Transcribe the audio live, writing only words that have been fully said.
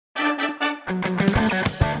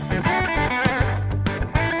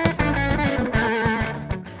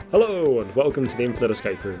welcome to the Infinite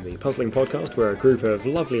Escape Room, the puzzling podcast where a group of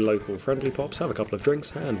lovely local friendly pops have a couple of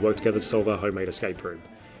drinks and work together to solve a homemade escape room.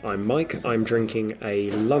 I'm Mike, I'm drinking a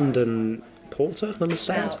London Porter, London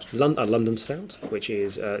Stout? A London Stout, which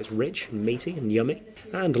is it's rich and meaty and yummy.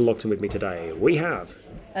 And locked in with me today, we have...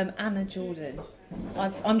 Anna Jordan.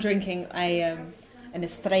 I'm drinking an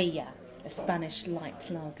Estrella, a Spanish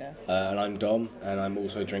light lager. And I'm Dom, and I'm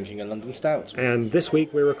also drinking a London Stout. And this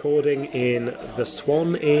week we're recording in the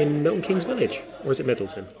Swan in Milton Keynes Village. Or is it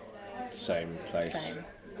Middleton? Same place. Same.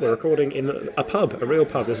 We're recording in a pub, a real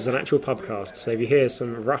pub. This is an actual pubcast, so if you hear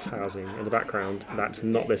some roughhousing in the background, that's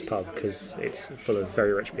not this pub, because it's full of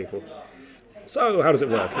very rich people. So, how does it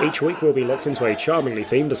work? Each week we'll be locked into a charmingly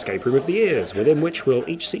themed escape room of the ears, within which we'll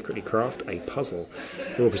each secretly craft a puzzle.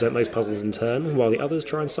 We'll present those puzzles in turn, while the others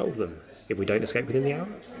try and solve them. If we don't escape within the hour,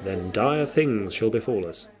 then dire things shall befall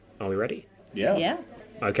us. Are we ready? Yeah.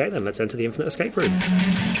 Okay, then let's enter the Infinite Escape Room.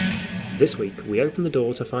 This week, we open the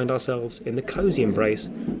door to find ourselves in the cosy embrace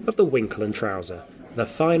of the Winkle and Trouser, the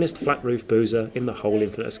finest flat-roof boozer in the whole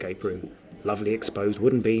Infinite Escape Room. Lovely exposed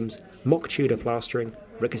wooden beams, mock Tudor plastering,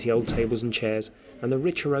 rickety old tables and chairs, and the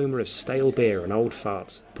rich aroma of stale beer and old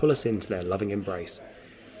farts pull us into their loving embrace.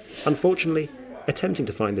 Unfortunately, attempting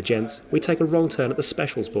to find the gents, we take a wrong turn at the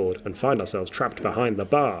specials board and find ourselves trapped behind the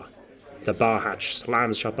bar. The bar hatch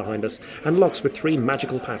slams shut behind us and locks with 3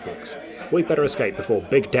 magical padlocks. We'd better escape before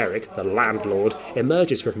Big Derek, the landlord,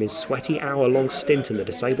 emerges from his sweaty hour-long stint in the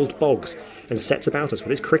disabled bogs and sets about us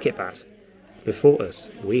with his cricket bat. Before us,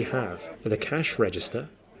 we have the cash register,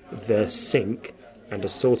 the sink and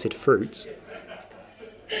assorted fruits,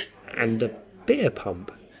 and a beer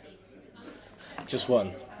pump. Just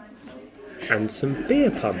one. And some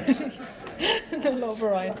beer pumps. There's a lot of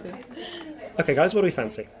variety. Okay, guys, what do we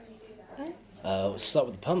fancy? Let's start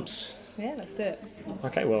with the pumps. Yeah, let's do it.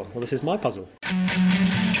 Okay, well, this is my puzzle.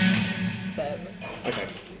 Okay,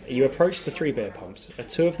 you approach the 3 beer pumps.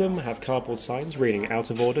 2 of them have cardboard signs reading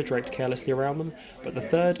out of order draped carelessly around them, but the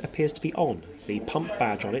third appears to be on. The pump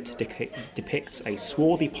badge on it depicts a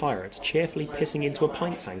swarthy pirate cheerfully pissing into a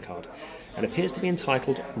pint tankard, and appears to be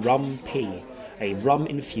entitled Rum P, a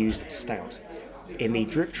rum-infused stout. In the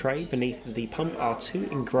drip tray beneath the pump are 2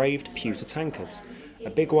 engraved pewter tankards, a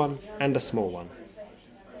big one and a small one.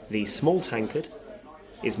 The small tankard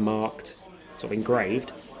is marked,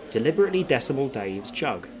 engraved, Deliberately Decimal Dave's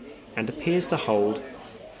Jug, and appears to hold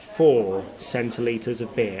 4 centilitres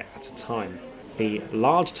of beer at a time. The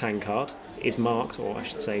large tankard is marked, or I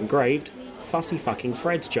should say engraved, Fussy Fucking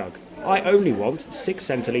Fred's Jug. I only want 6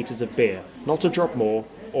 centilitres of beer, not a drop more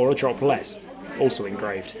or a drop less, also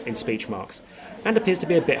engraved in speech marks, and appears to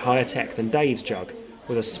be a bit higher tech than Dave's Jug,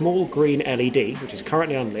 with a small green LED, which is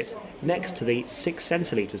currently unlit, next to the 6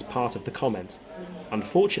 centilitres part of the comment.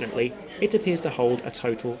 Unfortunately, it appears to hold a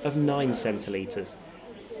total of 9 centilitres.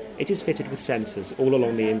 It is fitted with sensors all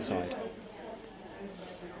along the inside.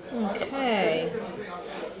 Okay.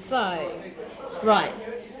 So, right.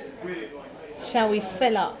 Shall we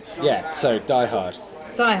fill up? Yeah, so Die Hard.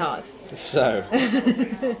 Die Hard. So...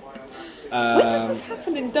 When does this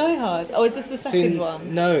happen in Die Hard? Oh, is this the second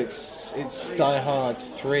one? No, it's Die Hard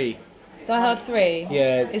 3. Die Hard 3?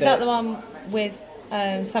 Yeah. Is that the one with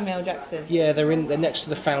Samuel L. Jackson? Yeah, they're next to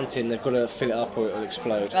the fountain. They've got to fill it up or it'll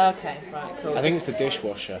explode. Okay, right, cool. I think it's the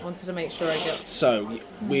dishwasher. Wanted to make sure I got... So,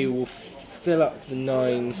 we will fill up the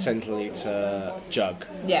 9 centilitre jug.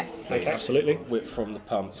 Yeah. Okay, absolutely. From the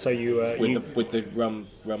pump. So you with the rum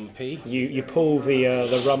pea. You pull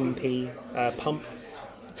the rum pea pump,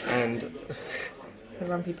 and The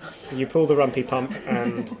rumpy pump. you pull the rumpy pump,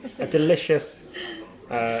 and a delicious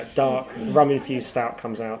dark rum-infused stout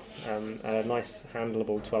comes out, a nice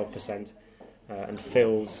handleable 12%, and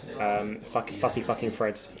fills Fussy Fucking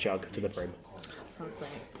Fred's jug to the brim. Sounds great.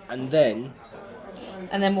 And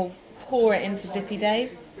then we'll pour it into Dippy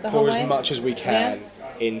Dave's the whole pour way? as much as we can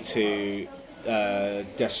into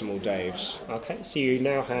Decimal Dave's. Okay, so you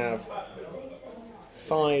now have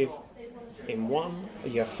 5 in one.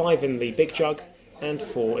 You have 5 in the big jug and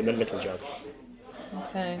 4 in the little jug.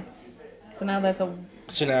 Okay. So now there's a...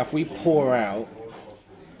 So now if we pour out...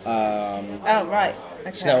 oh, right.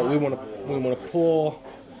 Okay. So now we want to pour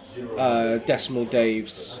Decimal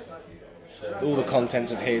Dave's, all the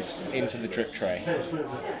contents of his, into the drip tray.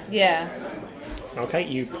 Yeah. Okay,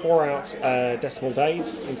 you pour out Decimal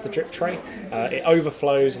Dave's into the drip tray. It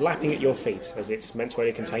overflows, lapping at your feet, as it's meant to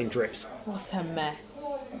only contain drips. What a mess.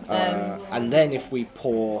 And then if we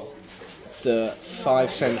pour the 5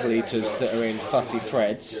 centilitres that are in Fussy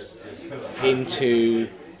Fred's into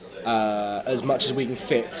as much as we can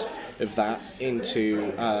fit of that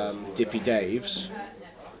into Dippy Dave's,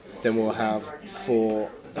 then we'll have 4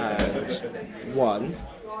 and 1.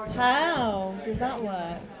 How does that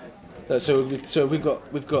work? So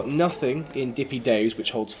we've got nothing in Dippy Dave's,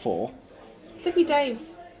 which holds 4. Dippy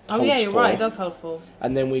Dave's. Oh Holds yeah, you're 4. right. It does hold 4.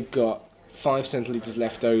 And then we've got 5 centilitres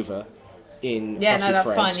left over in Yeah, Fussy no, that's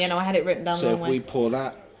Fred's. fine. Yeah, no, I had it written down the So wrong if way. we pour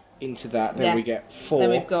that into that, then Yeah. we get 4 Then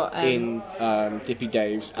we've got, in Dippy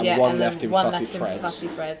Dave's and yeah, 1 and left then in one Fussy left Fred's. in Fussy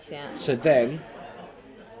Fred's, yeah. So then,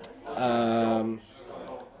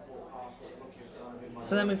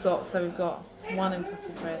 we've got 1 in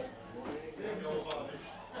Fussy Fred.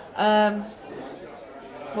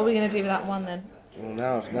 What are we going to do with that 1 then?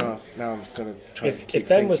 well, now I'm gonna try. to keep If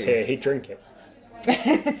Ben was thinking. here, he'd drink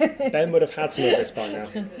it. Ben would have had some of this by now.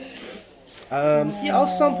 Yeah, I'll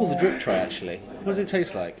sample the drip tray actually. What does it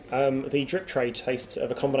taste like? The drip tray tastes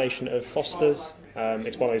of a combination of Foster's.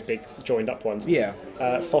 It's one of those big joined up ones. Yeah.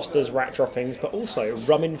 Foster's rat droppings, but also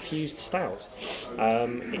rum infused stout.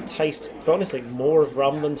 It tastes, but honestly, more of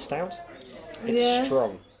rum than stout. It's Yeah.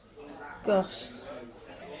 strong. Gosh.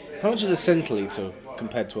 How much is a centilitre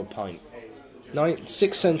compared to a pint?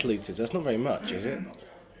 6 centilitres. That's not very much, is it?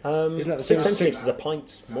 Isn't that the same 6 as centilitres is a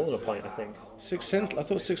pint, more than a pint, I think. I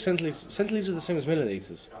thought 6 centilitres. Centilitres are the same as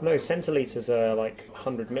millilitres. No, centilitres are like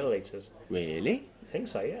 100 millilitres. Really? I think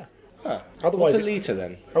so, yeah. Huh. Otherwise What's a it's- litre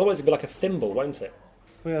then? Otherwise, it'd be like a thimble, won't it?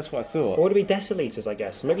 Well, that's what I thought. Or would it be decilitres, I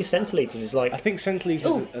guess? Maybe centilitres is like. I think centilitres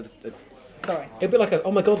are Sorry. It'd be like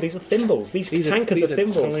oh my god, these are thimbles. These tankards these are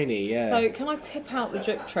thimbles. tiny, yeah. So can I tip out the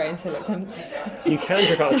drip tray until it's empty? You can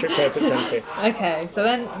drip out the trip tray until it's empty. Okay, so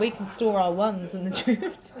then we can store our 1s in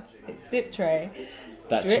the dip tray.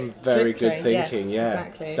 That's drip- some very drip good tray, yes, thinking, yeah.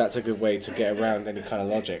 exactly. That's a good way to get around any kind of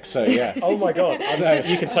logic. So, yeah. Oh my god,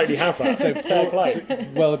 you can totally have that. So fair play.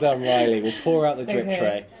 Well done, Riley. We'll pour out the drip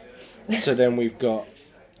Okay. tray. So then we'll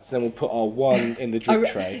put our 1 in the drip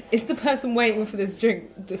tray. Is the person waiting for this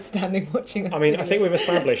drink just standing watching us? I mean, do I think we've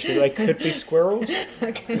established that they could be squirrels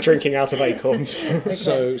drinking out of acorns.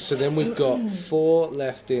 So then we've got 4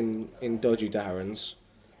 left in Dodgy Darren's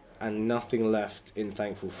and nothing left in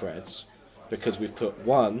Thankful Fred's because we've put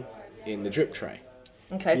 1 in the drip tray.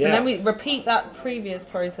 Okay, so Yeah. then we repeat that previous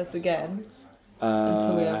process again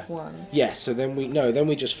until we have 1. Yeah, so then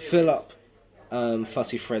we just fill up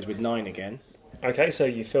Fussy Fred's with 9 again. Okay, so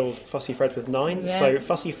you filled Fussy Fred with 9. Yeah. So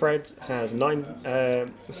Fussy Fred has 9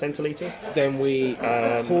 centilitres. Then we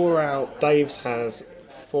pour out. Dave's has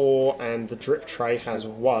 4, and the drip tray has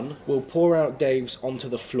 1. We'll pour out Dave's onto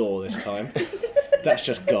the floor this time. That's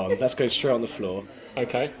just gone. That's going straight on the floor.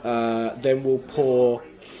 Okay. Then we'll pour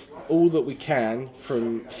all that we can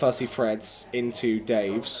from Fussy Fred's into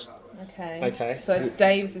Dave's, Okay. So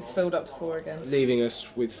Dave's is filled up to 4 again. leaving us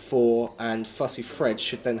with 4, and Fussy Fred's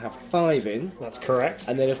should then have 5 in. That's correct.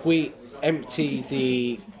 And then if we empty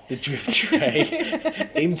the drip tray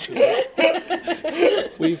into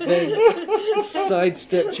it, we've then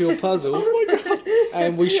sidestepped your puzzle. Oh my god!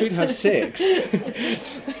 And we should have 6.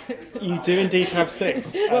 You do indeed have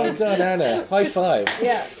 6. Well done, Anna. High five.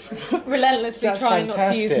 Yeah. Relentlessly That's trying not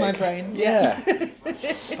to use fantastic. my brain. Yeah.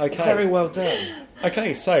 Okay. Very well done.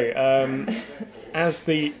 Okay, so as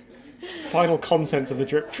the final contents of the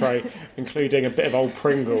drip tray, including a bit of old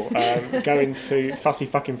Pringle, go into Fussy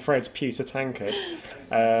fucking Fred's pewter tankard,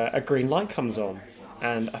 a green light comes on,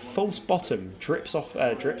 and a false bottom drops off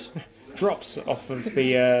of the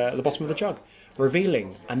bottom of the jug,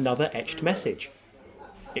 revealing another etched message.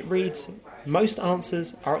 It reads, "Most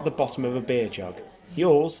answers are at the bottom of a beer jug.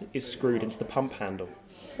 Yours is screwed into the pump handle."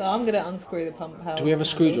 So I'm going to unscrew the pump handle. Do we have a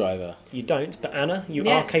screwdriver? You don't, but Anna, you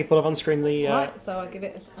Yeah. are capable of unscrewing the... Right, so I give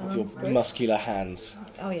it an With your unscrew. muscular hands.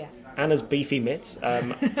 Oh, yes. Anna's beefy mitts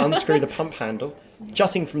unscrew the pump handle,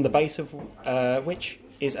 jutting from the base of which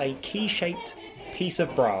is a key-shaped piece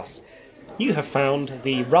of brass. You have found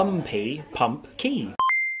the Rumpy Pump Key.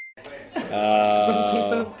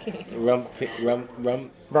 Rumpy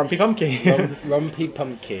Rumpy Pump Key. Rumpy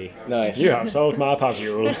pumpkin. Nice. You have solved my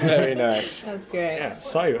puzzle. Very nice. That's great. Yeah,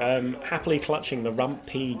 so, happily clutching the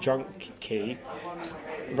Rumpy Drunk Key,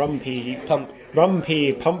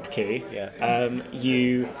 Rumpy Pump Key, Yeah.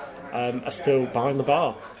 you are still behind the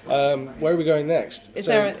bar. Where are we going next? Is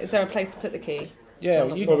there a place to put the key? Yeah,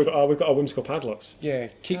 Well, you, Well, we've got our whimsical padlocks. yeah.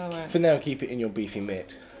 Keep Oh, right. for now. Keep it in your beefy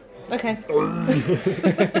mitt. Okay.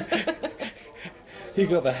 You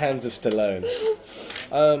got the hands of Stallone.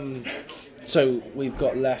 So we've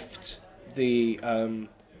got left the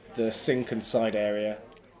sink and side area,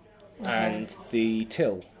 and the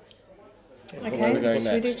till. Where are we Okay. going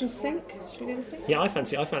Should we do next? some sink? Should we do the sink? Yeah, I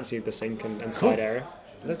fancy the sink and side area.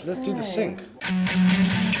 Let's do the Okay. sink.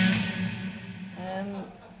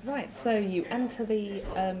 Right, so you enter the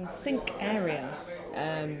sink area.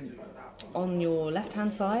 On your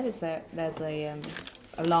left-hand side, there's a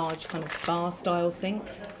large kind of bar-style sink.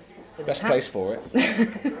 With a Best tap. place for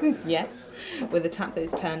it. Yes, with a tap that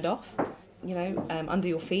is turned off. You know, under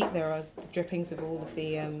your feet there are the drippings of all of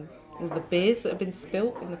the beers that have been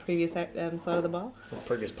spilt in the previous side of the bar.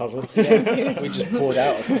 Previous puzzle. Yeah, we just poured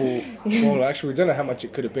out a full. Well, actually, we don't know how much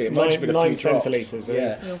it could have been. It might have been a 9 few drops. centilitres.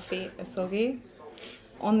 Yeah. Your feet are soggy.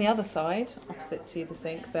 On the other side, opposite to the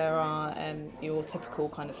sink, there are your typical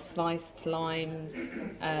kind of sliced limes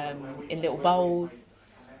in little bowls.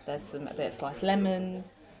 There's a bit of sliced lemon.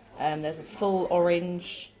 There's a full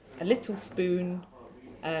orange, a little spoon,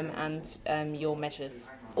 and your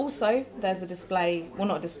measures. Also, there's a display, well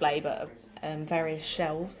not a display, but various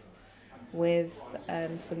shelves with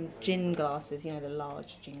some gin glasses, you know, the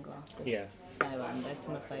large gin glasses. Yeah. So there's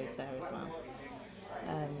some of those there as well.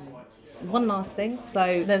 One last thing,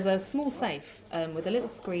 so there's a small safe with a little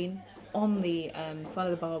screen on the side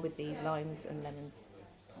of the bar with the limes and lemons.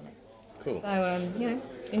 Cool. So, you know,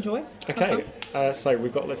 enjoy. Okay, so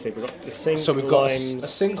we've got the sink, So we've got a limes.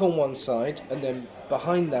 sink on one side, and then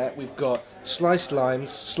behind that we've got sliced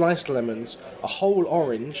limes, sliced lemons, a whole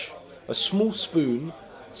orange, a small spoon,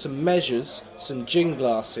 some measures, some gin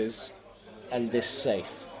glasses, and this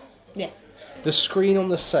safe. Yeah. The screen on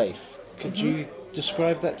the safe, could you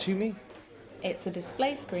describe that to me? It's a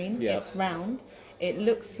display screen. Yeah. It's round. It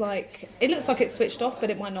looks like it's switched off,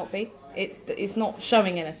 but it might not be. It's not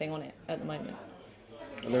showing anything on it at the moment.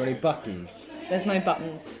 Are there any buttons? There's no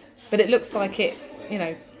buttons, but it looks like it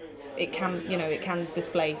can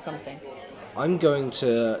display something. I'm going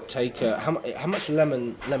to take how much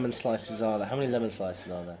lemon slices are there? How many lemon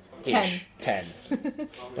slices are there? 10. Each. 10.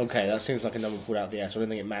 Okay, that seems like a number pulled out of the air, so I don't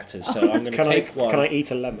think it matters. So I'm going to take one. Can I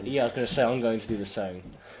eat a lemon? Yeah, I was going to say I'm going to do the same.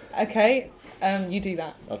 Okay, you do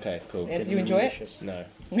that. Okay, cool. Yeah, do you enjoy it? Delicious. No.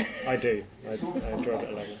 I do. I enjoy a bit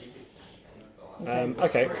of lemon.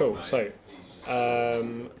 Okay, cool. So,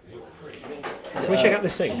 can we check out the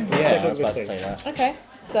sink? Let's check Yeah, I out was the about to sink. say that. Okay,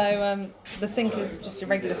 so the sink is just a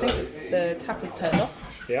regular sink. The tap is turned off.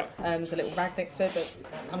 Yeah. There's a little rag next to it, but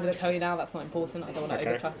I'm going to tell you now that's not important. I don't want to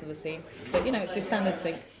Okay. overclutter the scene. But you know, it's your standard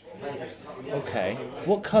sink. Okay.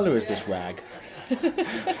 What colour is this rag?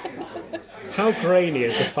 How grainy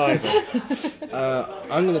is the fibre?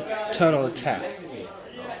 I'm going to turn on the tap.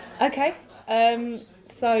 Okay,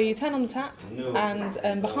 so you turn on the tap,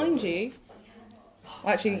 and behind you,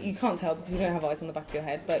 well, actually you can't tell because you don't have eyes on the back of your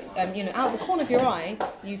head, but you know, out of the corner of your eye,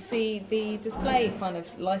 you see the display kind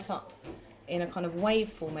of light up in a kind of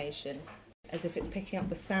wave formation, as if it's picking up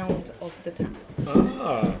the sound of the tap.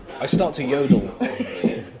 Ah, I start to yodel.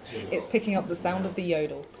 It's picking up the sound of the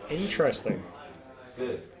yodel. interesting.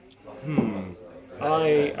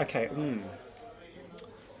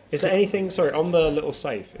 Is there anything, sorry, on the little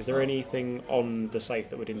safe, is there anything on the safe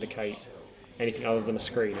that would indicate anything other than a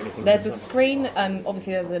screen? Anything There's a that's screen,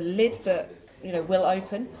 obviously there's a lid that, you know, will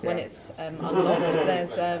open when Yeah. it's unlocked.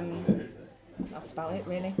 There's, that's about it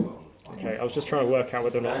really. Okay, I was just trying to work out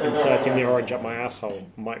whether or not inserting the orange up my asshole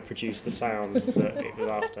might produce the sound that it was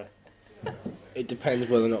after. It depends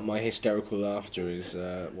whether or not my hysterical laughter is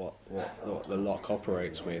what the lock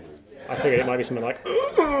operates with. I figured it might be something like,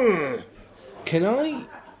 Can I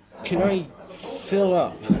fill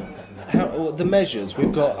up the measures?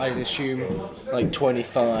 We've got, I assume, like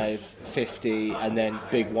 25, 50, and then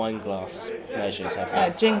big wine glass measures.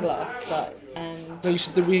 Have we? Gin glass, but... No, you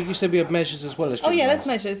said we have measures as well as gin Oh yeah, glass. there's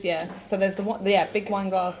measures, yeah. So there's the big wine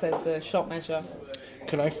glass, there's the shot measure.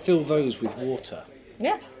 Can I fill those with water?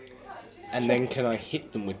 Yeah. And then can I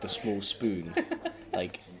hit them with the small spoon?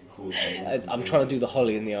 Like, I'm trying to do the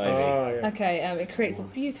holly in the ivy. yeah. Okay, it creates a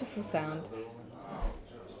beautiful sound.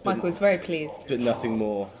 Michael was very pleased. But nothing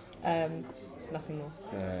more. Nothing more.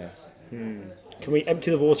 Can we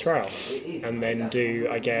empty the water out and then do,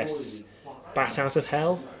 I guess, bat out of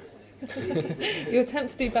hell? You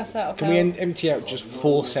attempt to do better out of Can we empty out just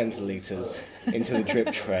 4 centilitres into the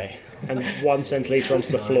drip tray? And 1 centilitre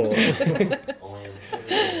onto the floor.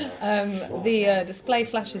 The display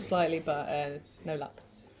flashes slightly, but no luck.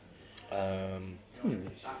 I'm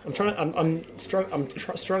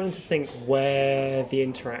struggling to think where the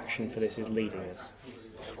interaction for this is leading us.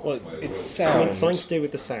 Well, it's sound. Something to do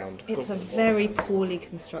with the sound. It's a very poorly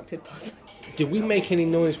constructed puzzle. Did we make any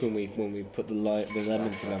noise when we put the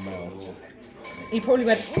lemons in our mouths? You probably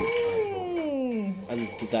went, "Mm." And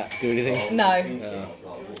did that do anything? No.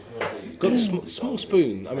 Got the small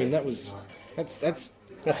spoon. I mean, that's.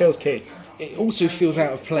 That feels key. It also feels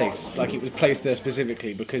out of place, like it was placed there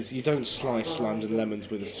specifically, because you don't slice limes and lemons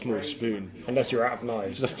with a small spoon. Unless you're out of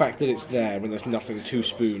knives. So the fact that it's there when there's nothing to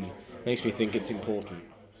spoon makes me think it's important.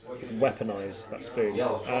 You could weaponise that spoon.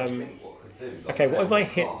 Okay, what if I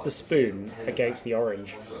hit the spoon against the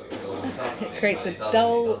orange? It creates a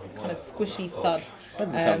dull, kind of squishy thud. That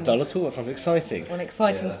doesn't sound dull at all. That sounds exciting. An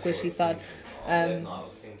exciting squishy thud.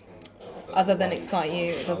 Other than excite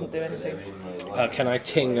you, it doesn't do anything. Can I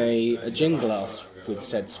ting a gin glass with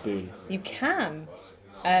said spoon? You can,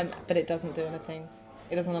 but it doesn't do anything.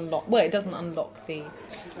 It doesn't unlock. Well, it doesn't unlock the.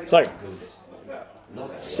 So,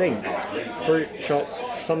 sink, fruit, shots,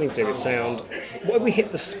 something to do with sound. What if we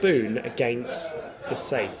hit the spoon against the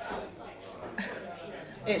safe?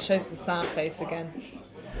 It shows the sad face again.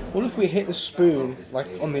 What if we hit the spoon like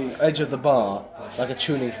on the edge of the bar, like a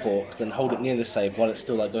tuning fork, then hold it near the safe while it's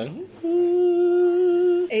still like going?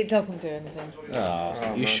 It doesn't do anything.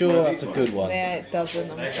 Ah, you sure that's a good one? Yeah, it doesn't,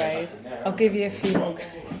 I'm afraid. I'll give you a few more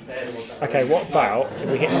goes. Okay, what about if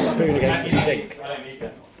we hit the spoon against the sink?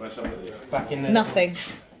 Nothing.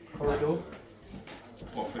 What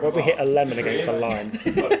if we hit a lemon against a lime?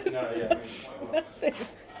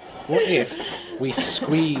 What if we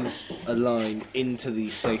squeeze a lime into the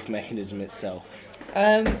safe mechanism itself?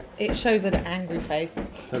 It shows an angry face.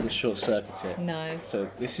 Doesn't short circuit it. No. So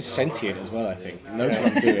this is sentient as well, I think. It knows what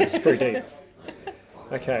I'm doing. It's pretty deep.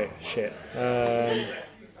 Okay, shit.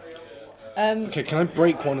 Okay, can I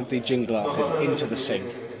break one of the gin glasses into the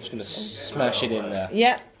sink? I'm just going to smash it in there.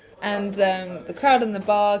 Yeah. And the crowd in the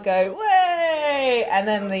bar go, way! And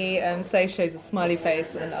then the safe shows a smiley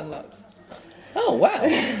face and unlocks. Oh, wow. Are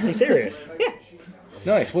you serious? Yeah.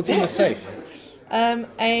 Nice. What's in the safe?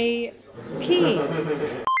 A key.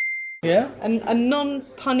 Yeah? A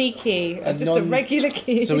non-punny key. Just a regular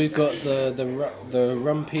key. So we've got the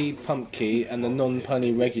rumpy pump key and the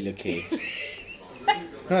non-punny regular key.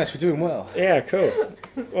 Nice, we're doing well. Yeah, cool.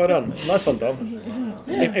 Well done. Nice one, Dom.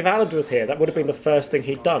 If Alan was here, that would have been the first thing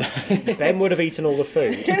he'd done. Ben would have eaten all the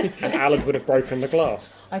food, and Alan would have broken the glass.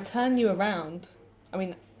 I turn you around. I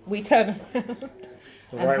mean, we turn around.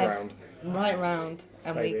 and Right head round. Right round.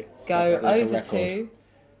 And Maybe. we go Like a over record. to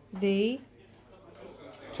the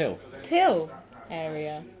till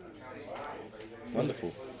area.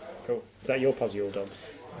 Wonderful. Cool. Is that your puzzle, Dom?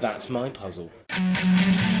 That's my puzzle.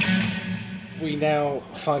 We now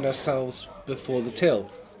find ourselves before the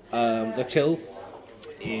till. The till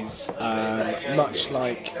is much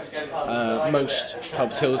like most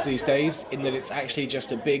pub tills these days, in that it's actually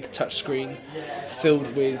just a big touchscreen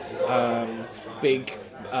filled with big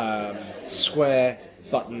square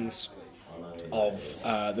buttons of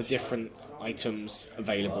the different items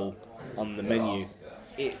available on the menu.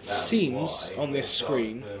 It seems on this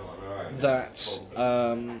screen that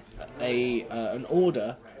an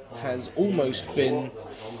order has almost been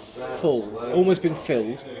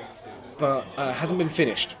filled, but hasn't been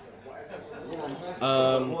finished.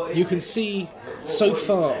 You can see so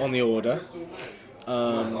far on the order,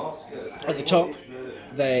 at the top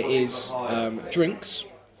there is drinks.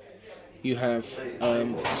 You have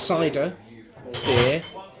cider, beer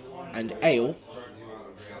and ale,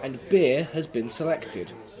 and beer has been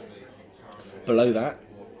selected. Below that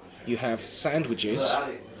you have sandwiches.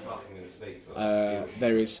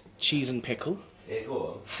 There is cheese and pickle,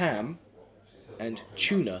 ham, and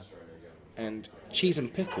tuna, and cheese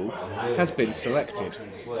and pickle has been selected.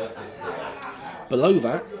 Below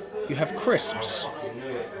that, you have crisps.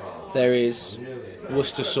 There is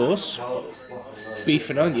Worcester sauce, beef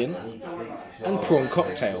and onion, and prawn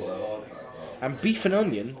cocktail. And beef and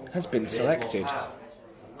onion has been selected.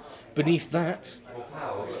 Beneath that,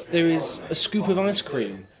 there is a scoop of ice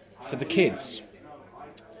cream for the kids.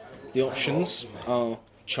 The options are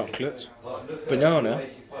chocolate, banana,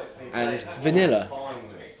 and vanilla.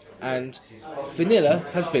 And vanilla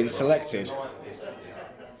has been selected.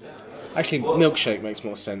 Actually, milkshake makes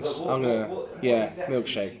more sense.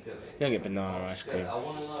 Milkshake. You don't get banana ice cream.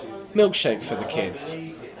 Milkshake for the kids.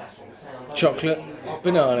 Chocolate,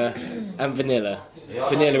 banana, and vanilla.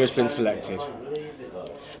 Vanilla has been selected.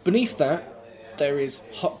 Beneath that, there is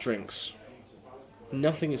hot drinks.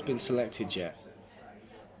 Nothing has been selected yet.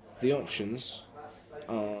 The options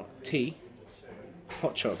are tea,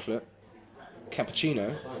 hot chocolate,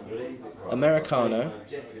 cappuccino, Americano,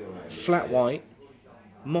 flat white,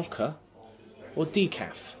 mocha, or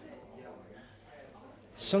decaf.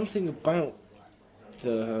 Something about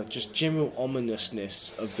the just general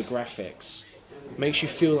ominousness of the graphics makes you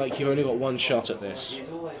feel like you've only got one shot at this.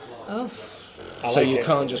 Oh. So you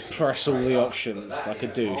can't just press all the options like a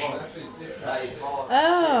douche.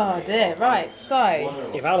 Oh dear, right,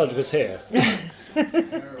 so. If Alan was here.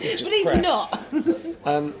 But he's press. not.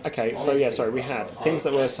 Okay, so yeah, sorry, we had things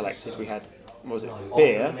that were selected. We had, what was it,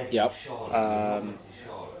 beer, Yep.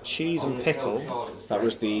 cheese and pickle, That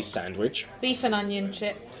was the sandwich. Beef and onion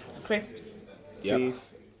chips, crisps. Yep. beef,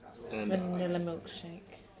 And Vanilla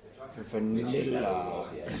milkshake. vanilla.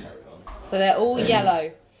 So they're all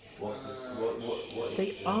yellow.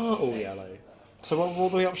 They are all yellow. So what were all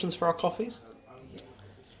the options for our coffees?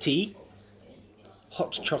 Tea,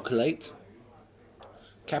 hot chocolate,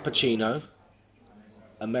 cappuccino,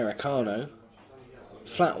 Americano,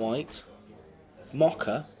 flat white,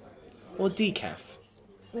 mocha, or decaf.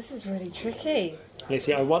 This is really tricky. Yeah,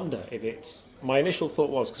 see, I wonder if it's... My initial thought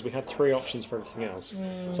was, because we had 3 options for everything else,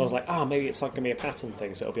 so I was like, maybe it's like going to be a pattern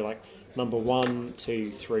thing, so it'll be like number 1,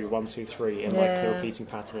 2, 3, 1, 2, 3, in like the repeating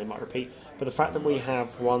pattern, it might repeat. But the fact that we have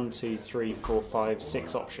 1, 2, 3, 4, 5,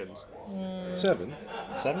 6 options... 7.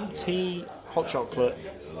 7? Tea, hot chocolate,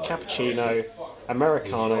 cappuccino,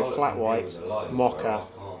 Americano, flat white, mocha...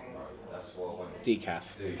 Decaf.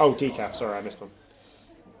 Oh, decaf, sorry, I missed one.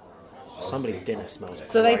 Somebody's dinner smells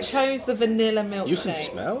So they great. chose the vanilla milkshake. You can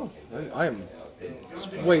smell? I am... It's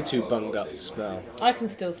way too bunged up to smell. I can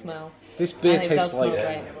still smell. This beer And it tastes does smell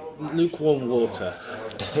like lukewarm water.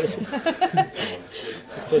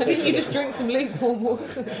 Why didn't you just drink some lukewarm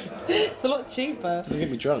water? It's a lot cheaper. Doesn't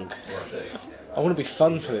get me drunk. I want to be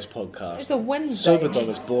fun for this podcast. It's a Wednesday. Sober dog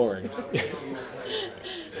is boring.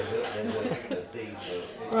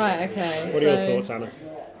 Right, okay. What are your thoughts, Anna?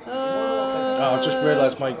 Oh, I just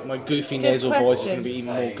realised my goofy Good nasal voice is question. going to be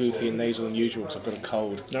even more goofy and nasal than usual because I've got a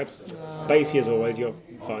cold. No, it's bassy as always, you're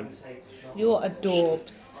fine. You're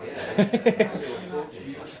adorbs.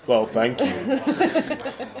 Well, thank you.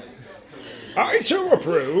 I too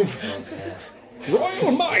approve!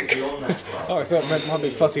 Royal Mike! Oh, I thought it might be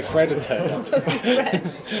Fussy Fred and turn.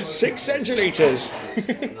 6 centilitres!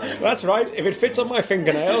 That's right, if it fits on my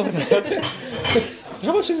fingernail, that's...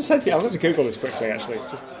 How much is a centilitre? I'm going to Google this quickly, actually.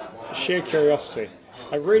 Just sheer curiosity.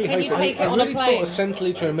 I really Can hope you take it... it I on a really thought plane? a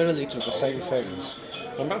centilitre and a millilitre were the same things.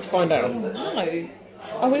 I'm about to find out. No.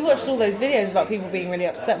 Oh, we watched all those videos about people being really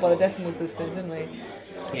upset by the decimal system, didn't we?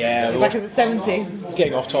 Yeah, Back in the 70s.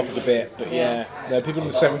 getting off topic a bit, but yeah. No, people in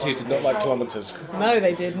the 70s did not like kilometres. No,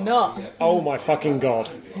 they did not. Oh my fucking god.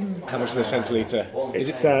 How much is a centilitre?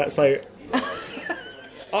 It's, so...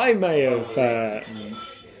 I may have...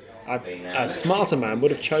 a smarter man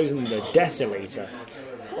would have chosen the decilitre.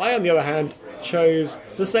 I, on the other hand, chose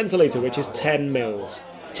the centilitre, which is 10 mils.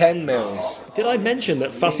 10 mils. Did I mention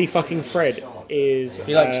that Fussy fucking Fred is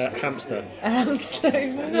He likes- hamster? So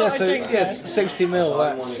he's not Yeah, a so drinker. yes, 60 mil,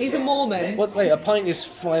 that's... He's a Mormon. What, wait, a pint is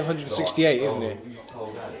 568, isn't it?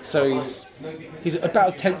 So he's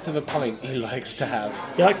about a tenth of a pint he likes to have.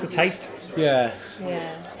 He likes the taste. Yeah.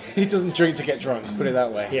 Yeah. He doesn't drink to get drunk, put it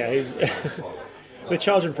that way. Yeah, he's... They're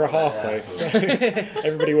charging for a half though, so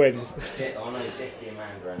everybody wins.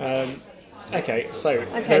 Okay, so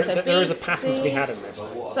there is a pattern to be had in this.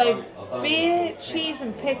 So beer, cheese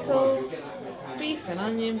and pickle, beef and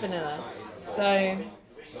onion, vanilla. So,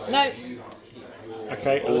 no.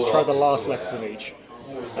 Okay, let's try the last letters of each.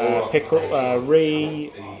 Pickle,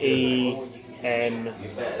 R-E-E-N-A,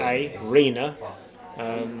 Rena.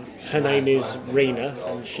 Her name is Rena,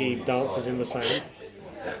 and she dances in the sand.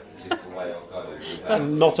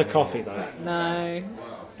 Not a coffee though. No.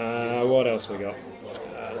 What else we got?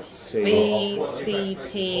 Let's see. B, C,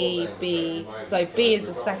 P, B. So B is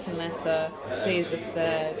the second letter, C is the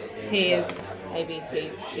third, P is A, B,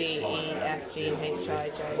 C, D, E, F, G, H, I,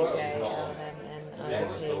 J, K, L, M, N,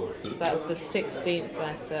 O, P. So that's the 16th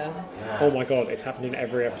letter. Oh my god, it's happened in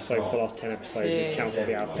every episode for the last 10 episodes. We've counted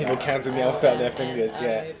the alphabet. People counting the alphabet on their fingers,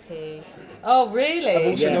 yeah. N-O-P. Oh, really? I've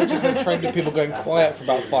also noticed the trend of people going quiet for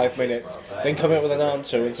about 5 minutes, then coming up with an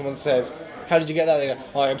answer, and someone says, "How did you get that?" They go,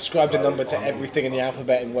 "Oh, I subscribed a number to everything in the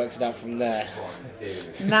alphabet and worked it out from there."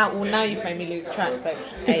 Now you've made me lose track, so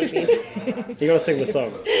A, B, C. You gotta sing the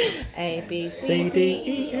song. A, B, C, D,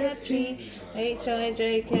 E, F, G, H, I,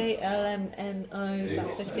 J, K, L, M, N, O, so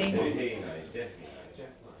that's 15.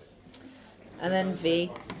 And then V,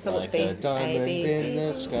 so what's Like V? a diamond A, B, in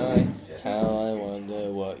the C, D. sky, how I wonder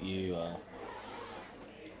what you are.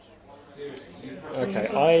 Okay,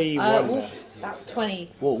 I wonder. Wolf, that's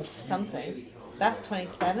 20 Wolf? something. That's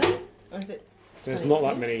 27? Or is it? There's not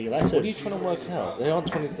that many letters. What are you trying to work out? There aren't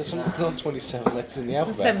 20. There's not 27 letters in the There's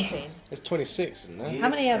alphabet. 17. There's 26, isn't there? How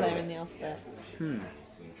many are there in the alphabet?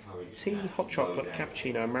 Tea, hot chocolate,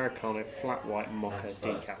 cappuccino, Americano, flat white, mocha,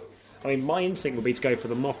 decaf. I mean, my instinct would be to go for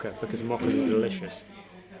the mocha because mochas are delicious.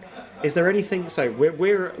 Is there anything? So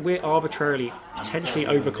we're arbitrarily, potentially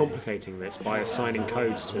overcomplicating this by assigning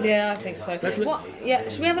codes to. Yeah, I think so. Let's look- What? Yeah,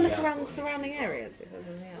 should we have a look around the surrounding areas if there's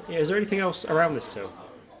anything else? Yeah, is there anything else around this till?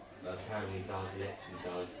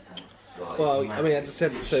 Well, I mean, as I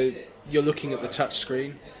said, so you're looking at the touch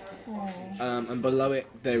screen. And below it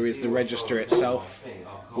there is the register itself,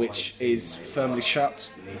 which is firmly shut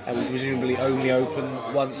and will presumably only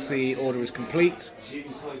open once the order is complete.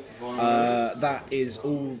 That is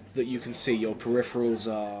all that you can see. Your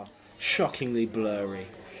peripherals are shockingly blurry.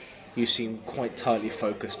 You seem quite tightly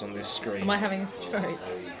focused on this screen. Am I having a stroke?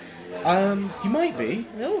 You might be,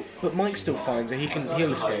 Oof. but Mike still finds it.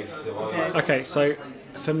 He'll escape. Okay, so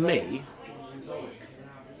for me,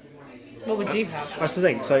 What would you have? that's the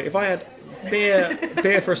thing. So if I had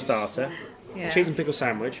beer for a starter, Yeah. cheese and pickle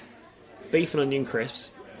sandwich, beef and onion crisps,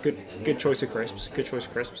 good choice of crisps,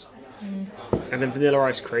 and then vanilla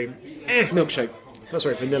ice cream, Milkshake.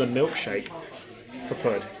 vanilla milkshake for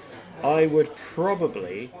pud. I would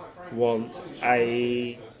probably want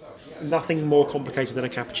nothing more complicated than a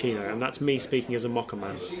cappuccino, and that's me speaking as a mocha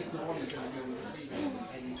man.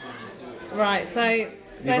 Right, so if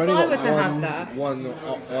You've I only were got to have that,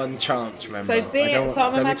 one chance, remember. So beer- I don't, so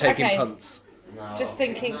I'm don't be imag- taking okay. punts. just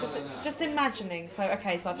thinking, just imagining. So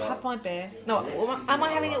okay, so I've had my beer. No, am I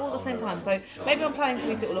having it all at the same time? So maybe I'm planning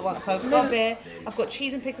to eat it all at once. So I've got beer, I've got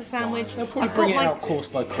cheese and pickle sandwich. They'll probably I've bring got it my out course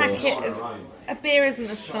by course. packet of a beer isn't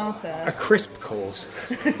a starter. A crisp course.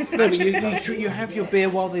 No, but you have your beer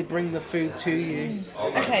while they bring the food to you.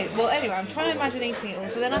 Okay, well anyway, I'm trying to imagine eating it all.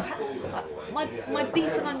 So then I've had my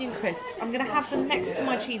beef and onion crisps. I'm going to have them next to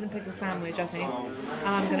my cheese and pickle sandwich, I think, and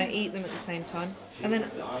I'm going to eat them at the same time. And then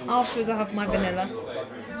afterwards I have my vanilla.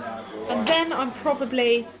 And then I'm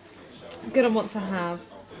probably going to want to have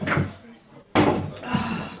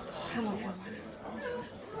how do I feel?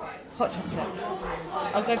 Hot chocolate.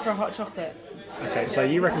 I'll go for a hot chocolate. Okay, so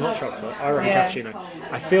you reckon hot chocolate, I reckon Yeah.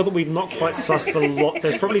 cappuccino. I feel that we've not quite sussed the lot.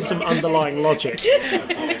 There's probably some underlying logic.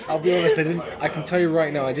 I'll be honest, I can tell you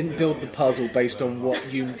right now, I didn't build the puzzle based on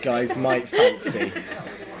what you guys might fancy.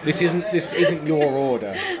 This isn't your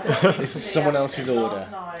order. This is someone else's order.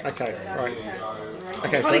 Okay, right. Okay,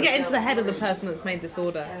 Trying so to get into the head of the person that's made this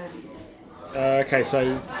order. okay,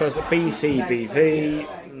 so first BCBV,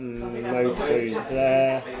 no clues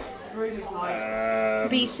there.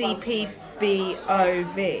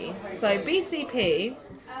 BCPBOV. So BCP.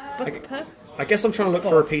 I guess I'm trying to look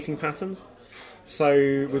for repeating patterns.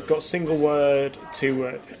 So we've got single word, two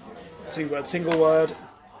word, single word.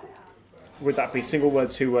 Would that be single word,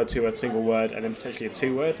 two word, single word, and then potentially a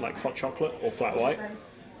two word, like hot chocolate or flat white?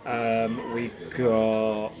 We've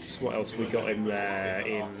got, what else have we got in there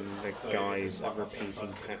in the guise of repeating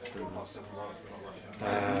patterns?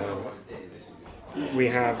 We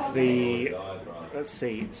have the, let's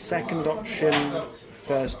see, second option,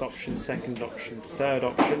 first option, second option, third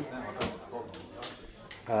option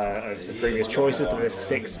of the previous choices, but there's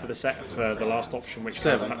 6 for the last option, which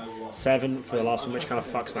 7 for the last one, which kind of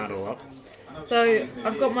fucks that all up. So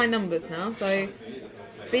I've got my numbers now. So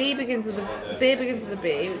beer begins with a B,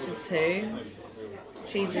 which is 2.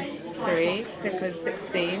 Cheese is 3. Pickle is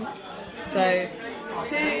 16. So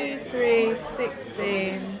 2, 3,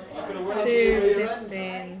 16, 2,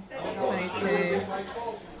 15, 22.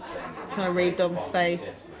 Trying to read Dom's face.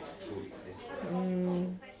 No,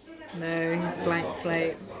 he's a blank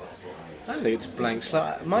slate. I don't think it's a blank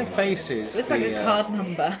slate. My face is. It's like a card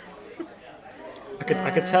number.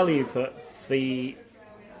 I could tell you that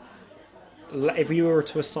if you were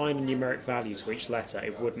to assign a numeric value to each letter,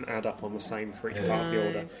 it wouldn't add up on the same for each part of the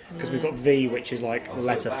order. Because we've got V, which is like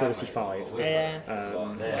letter 45. Yeah.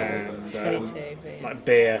 And 22, like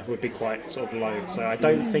beer would be quite sort of low. So I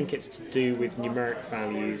don't think it's to do with numeric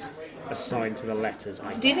values assigned to the letters.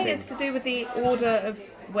 Do you think it's to do with the order of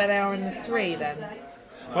where they are in the 3 then?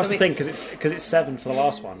 That's the thing, because it's 7 for the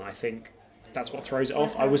last one. I think that's what throws it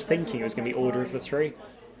off. I was thinking it was going to be order of the 3,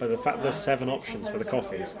 but the fact there's 7 options for the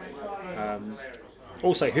coffees.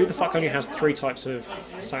 Also, who the fuck only has 3 types of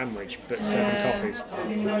sandwich but 7 coffees?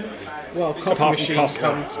 Well,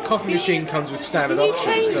 coffee machine comes with standard Can you options.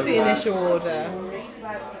 change doesn't the it? initial order?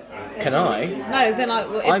 Can I? No, as in like,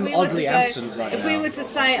 if I'm we were oddly to go, absent right if now. we were to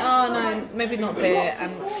say, oh no, maybe not beer,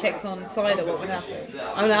 and clicked on cider, what would happen?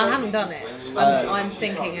 I mean, I haven't done it. I'm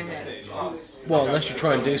thinking ahead. Well, unless you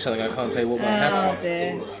try and do something, I can't tell you what might Oh happen.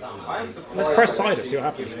 dear. Let's press cider, see what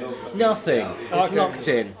happens. Nothing. It's Okay. locked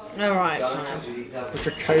in. All right, fine. A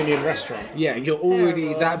draconian restaurant. Yeah, you're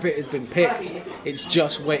already. That bit has been picked. It's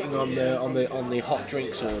just waiting on the hot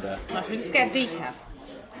drinks order. Right, should we just get a decaf?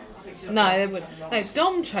 No, they would. No,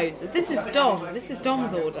 Dom chose this. This is Dom. This is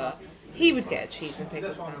Dom's order. He would get a cheese and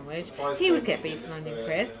pickle sandwich. He would get beef and onion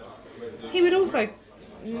crisps. He would also.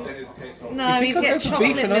 No, You he'd think I'd get go for chocolate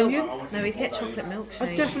beef and milk. onion? No, he'd get chocolate milkshake.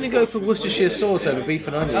 I'd definitely go for Worcestershire sauce over beef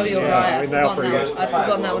and onions. Oh, you're yeah. right. I mean, they're pretty good. I'd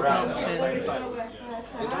forgotten that was an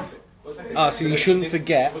option. So you shouldn't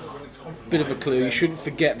forget bit of a clue. You shouldn't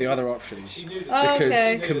forget the other options Oh, because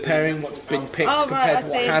okay. comparing what's been picked Oh, compared right, to I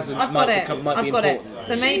what see. hasn't I've might got it. be I've got important. it.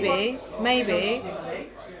 So maybe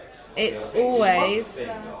it's always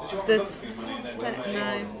the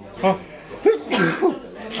no.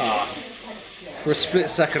 For a split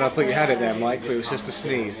second, I thought you had it there, Mike, but it was just a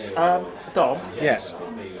sneeze. Dom, Yes.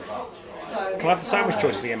 can I have the sandwich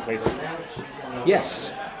choices again, please?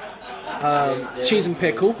 Yes. Cheese and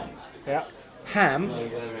pickle, Yeah. ham,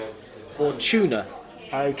 or tuna.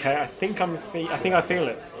 Okay, I think I feel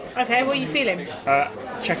it. Okay, what are you feeling?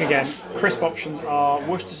 Check again. Crisp options are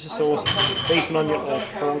Worcestershire sauce, beef and onion, or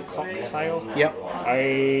prawn cocktail. Yep.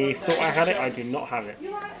 I thought I had it. I do not have it.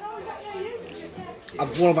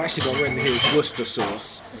 What I've actually got written here is Worcester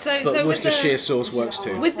sauce, So but with Worcestershire sauce works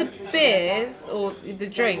too. With the beers or the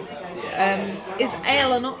drinks, is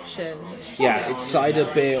ale an option? Yeah, it's cider,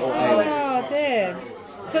 beer, or ale. Oh dear.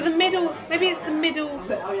 So the middle, maybe it's the middle.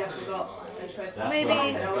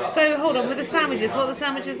 Maybe. So hold on, with the sandwiches, what are the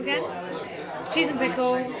sandwiches again? Cheese and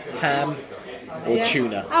pickle. Ham or Yeah.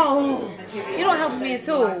 tuna. Oh, you're not helping me at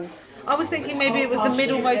all. I was thinking maybe it was the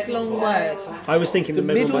middlemost long word. I was thinking the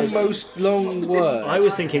Middlemost long word. I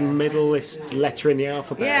was thinking middlest letter in the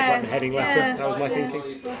alphabet. It's like the heading letter. yeah. That was my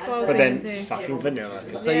thinking. That's what I was But then, thinking too. fucking vanilla.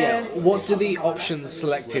 So yeah, what do the options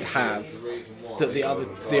selected have that the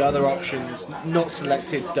other options not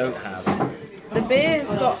selected don't have? The beer has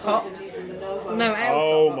got hops. No, ale's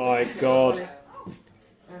Oh my god.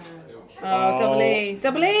 got double E.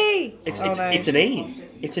 Double E! It's Oh, no. an E.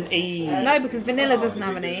 It's an E. No, because vanilla doesn't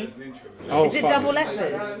have an E. Oh, Is it fuck. double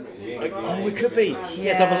letters? Oh, it could be.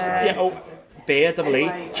 Yeah. Double. Yeah. Oh, beer double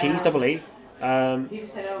E, cheese double E,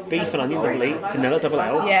 beef and onion double E, vanilla double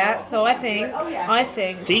L. Yeah, so I think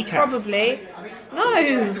Decaf. probably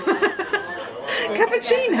no.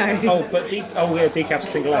 Cappuccino. Oh, but decaf's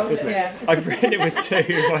single F, isn't it? Yeah. I've written it with two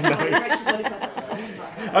in my notes.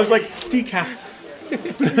 I was like,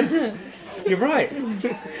 decaf. You're right. And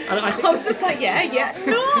I think, I was just like, yeah,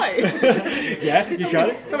 no. yeah, you got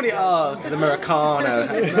it. How many R's does Americano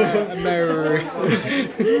have?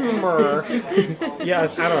 Yeah,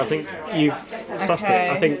 Anna, I think you've sussed Okay.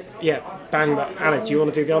 it. I think, yeah, bang that. Anna, do you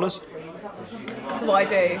want to do the honours? So what I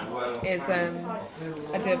do is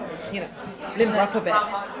I do, limber up a bit,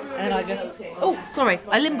 and then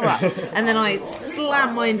I limber up, and then I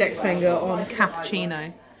slam my index finger on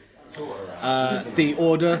cappuccino. The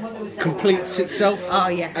order completes itself, Oh,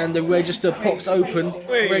 yes. and the register pops open,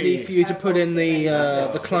 ready for you to put in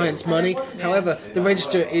the client's money. However, the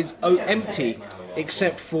register is empty,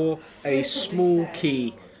 except for a small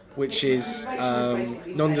key, which is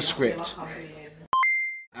nondescript.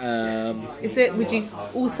 Is it? Would you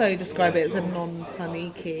also describe it as a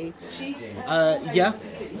non-punny key? Yeah,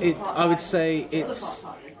 I would say it's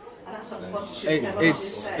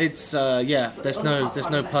yeah. There's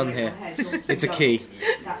no pun here. It's a key,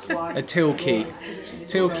 a till key,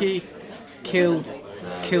 kill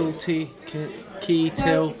tea, key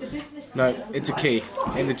till. No, it's a key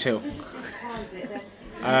in the till.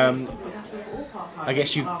 I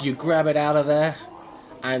guess you grab it out of there,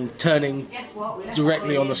 and turning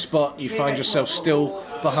directly on the spot, you find yourself still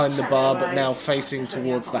behind the bar, but now facing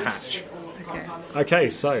towards the hatch. Okay,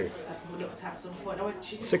 so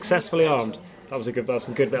successfully armed. That's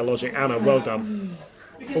some good bit of logic. Anna, well done.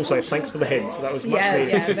 Also, thanks for the hint. That was much needed.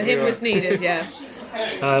 Yeah, the hint was needed. Yeah.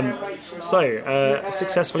 So,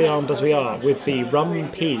 successfully armed as we are with the rum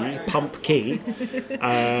pea pump key,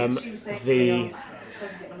 the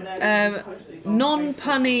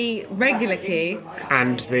Non-punny regular key.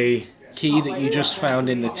 and the Key that you just found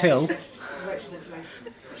in the till.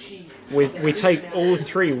 we take all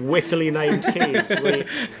three wittily named keys, we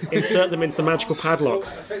insert them into the magical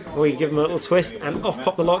padlocks, we give them a little twist, and off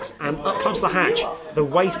pop the locks, and up comes the hatch, the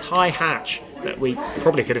waist-high hatch that we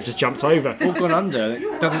probably could have just jumped over. All gone under.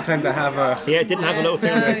 It doesn't tend to have a. Yeah, it didn't have a little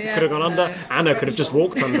thing that Yeah. could have gone under. Anna could have just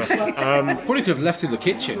walked under. Probably could have left through the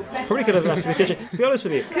kitchen. Probably could have left the kitchen. To be honest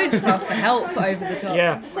with you, Could have just asked for help over the top.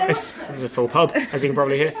 yeah, it was a full pub, as you can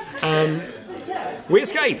probably hear. We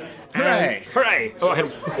escape. Hooray. Hooray! Oh, hang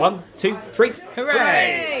on. 1, 2, 3.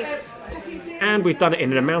 Hooray! And we've done it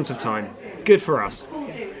in an amount of time. Good for us.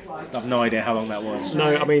 I've no idea how long that was.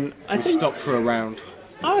 No, I mean, We stopped for a round.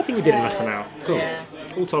 I think we did it in less than an hour. Cool. Yeah.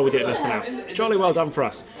 All told, we did it in less than an hour. Jolly well done for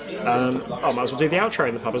us. I might as well do the outro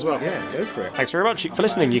in the pub as well. Yeah, go for it. Thanks very much for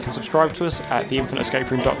listening. You can subscribe to us at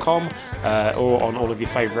theinfiniteescaperoom.com or on all of your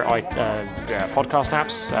favourite podcast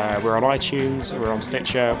apps. We're on iTunes, we're on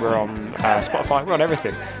Stitcher, we're on Spotify, we're on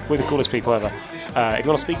everything. We're the coolest people ever. If you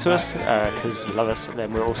want to speak to us, because you love us,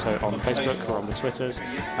 then we're also on Facebook, we're on the Twitters,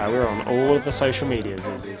 we're on all of the social medias.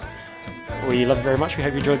 We love you very much. We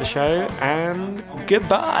hope you enjoyed the show, and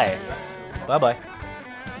goodbye. Bye bye.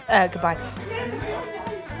 Goodbye.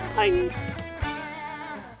 Bye.